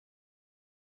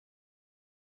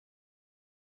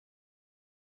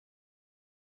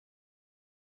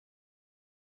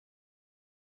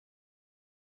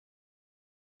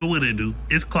What it do?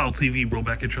 It's Clout TV, bro,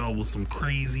 back at y'all with some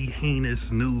crazy, heinous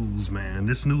news, man.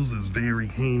 This news is very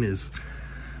heinous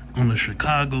on the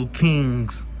Chicago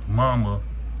Kings mama,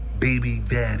 baby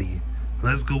daddy.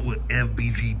 Let's go with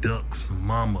FBG Duck's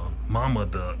mama, Mama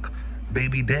Duck,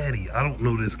 baby daddy. I don't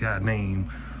know this guy's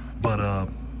name, but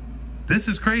this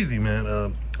is crazy, man.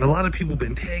 A lot of people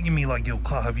been tagging me like, yo,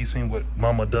 Clout, have you seen what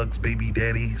Mama Duck's baby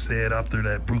daddy said after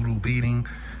that brutal beating?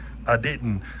 I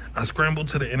didn't. I scrambled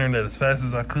to the internet as fast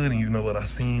as I could, and you know what? I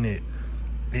seen it.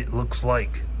 It looks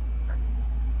like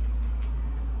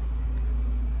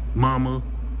Mama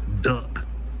Duck,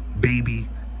 baby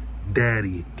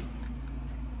daddy.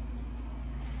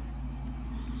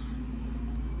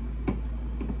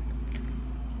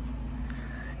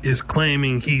 Is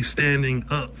claiming he's standing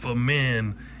up for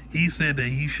men. He said that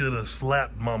he should have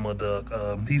slapped Mama Duck.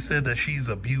 He said that she's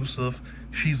abusive,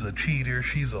 she's a cheater,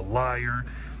 she's a liar.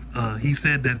 He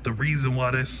said that the reason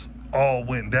why this all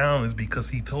went down is because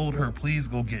he told her, please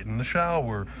go get in the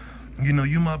shower. You know,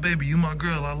 you my baby, you my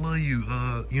girl, I love you.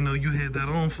 You know, you had that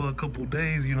on for a couple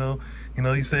days, you know.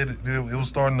 He said it was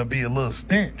starting to be a little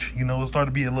stench, you know, it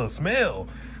started to be a little smell.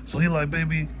 So he like,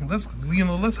 baby, let's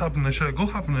hop in the shower. Go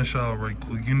hop in the shower right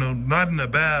quick, you know, not in a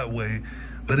bad way,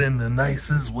 but in the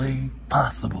nicest way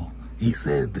possible. He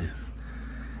said this.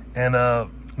 And,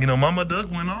 you know, Mama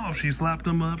Duck went off. She slapped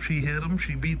him up. She hit him.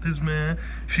 She beat this man.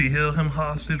 She held him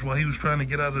hostage while he was trying to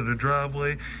get out of the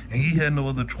driveway. And he had no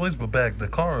other choice but back the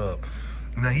car up.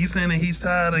 Now, he's saying that he's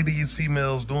tired of these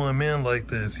females doing men like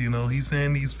this. You know, he's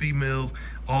saying these females,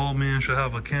 all men should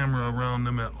have a camera around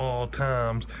them at all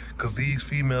times because these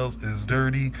females is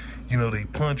dirty. You know, they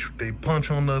punch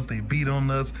on us. They beat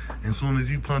on us. And as soon as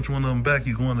you punch one of them back,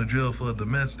 you're going to jail for a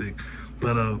domestic.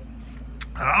 But,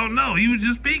 I don't know. He was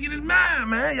just speaking his mind,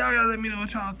 man. Y'all gotta let me know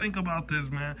what y'all think about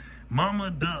this, man. Mama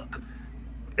Duck,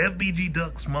 FBG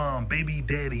Duck's mom, baby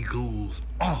daddy goes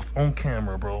off on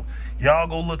camera, bro. Y'all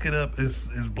go look it up. It's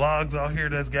blogs out here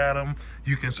that's got him.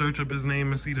 You can search up his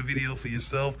name and see the video for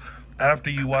yourself. After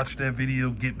you watch that video,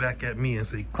 get back at me and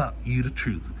say, Clout, you the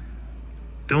truth.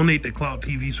 Donate to Clout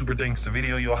TV. Super thanks to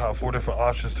video. Y'all have 4 different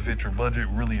options to fit your budget.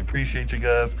 Really appreciate you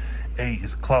guys. Hey,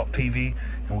 it's Clout TV,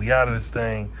 and we out of this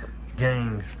thing.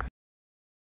 Gang.